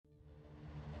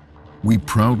we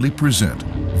proudly present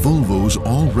Volvo's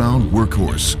all-round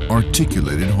workhorse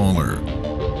articulated hauler.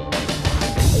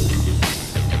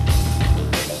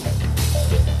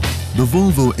 The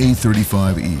Volvo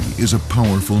A35E is a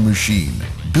powerful machine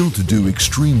built to do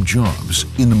extreme jobs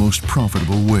in the most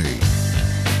profitable way.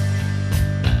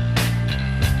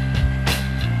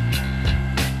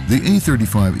 The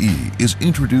A35E is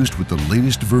introduced with the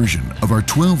latest version of our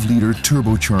 12-liter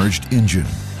turbocharged engine.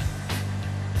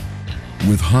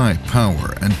 With high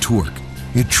power and torque,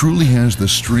 it truly has the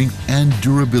strength and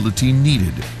durability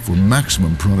needed for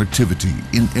maximum productivity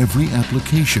in every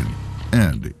application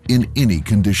and in any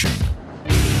condition.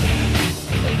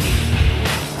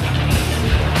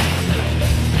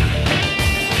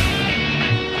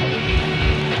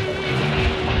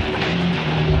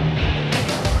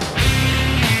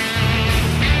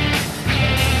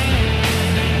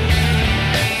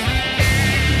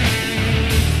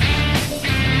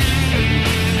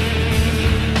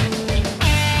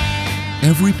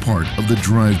 Every part of the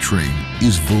drivetrain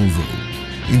is Volvo,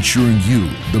 ensuring you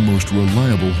the most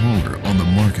reliable hauler on the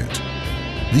market.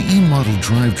 The E-model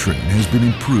drivetrain has been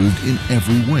improved in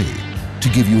every way to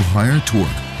give you higher torque,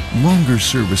 longer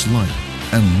service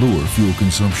life, and lower fuel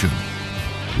consumption.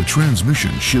 The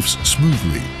transmission shifts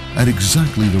smoothly at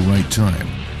exactly the right time,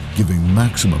 giving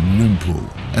maximum rim pull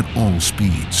at all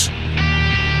speeds.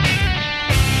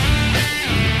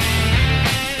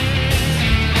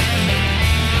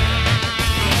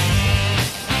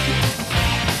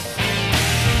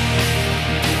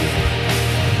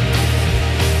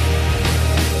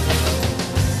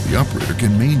 The operator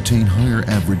can maintain higher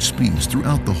average speeds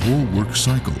throughout the whole work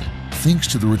cycle, thanks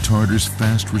to the retarder's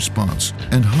fast response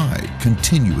and high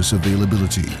continuous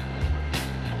availability.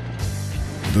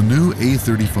 The new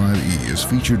A35E is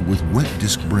featured with wet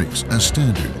disc brakes as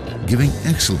standard, giving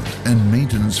excellent and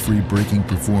maintenance-free braking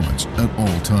performance at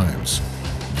all times.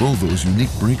 Volvo's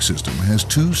unique brake system has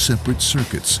two separate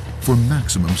circuits for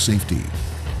maximum safety.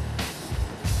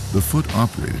 The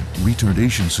foot-operated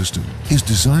retardation system is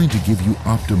designed to give you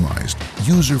optimized,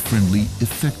 user-friendly,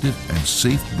 effective, and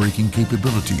safe braking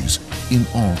capabilities in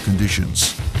all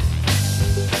conditions.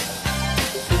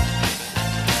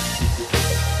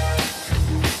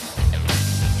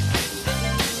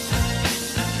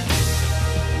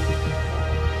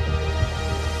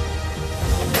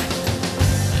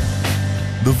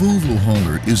 The Volvo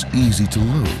hauler is easy to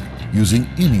load using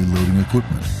any loading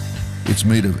equipment. It's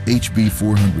made of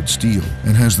HB400 steel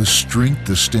and has the strength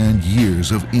to stand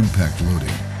years of impact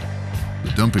loading.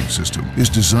 The dumping system is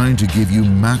designed to give you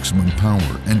maximum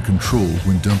power and control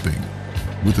when dumping.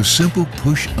 With a simple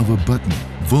push of a button,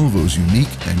 Volvo's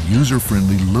unique and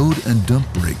user-friendly load and dump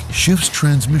brake shifts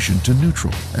transmission to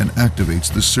neutral and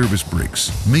activates the service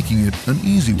brakes, making it an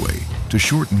easy way to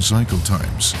shorten cycle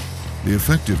times. The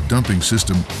effective dumping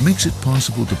system makes it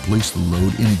possible to place the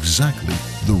load in exactly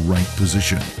the right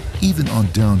position, even on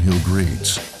downhill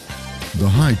grades. The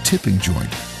high tipping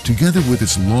joint, together with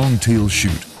its long tail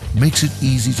chute, makes it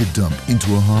easy to dump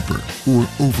into a hopper or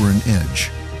over an edge.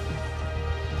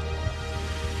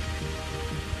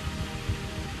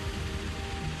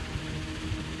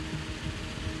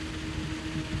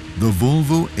 The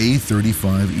Volvo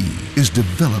A35E is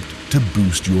developed to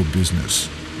boost your business,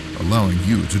 allowing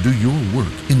you to do your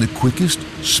work in the quickest,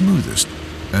 smoothest,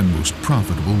 and most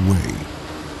profitable way.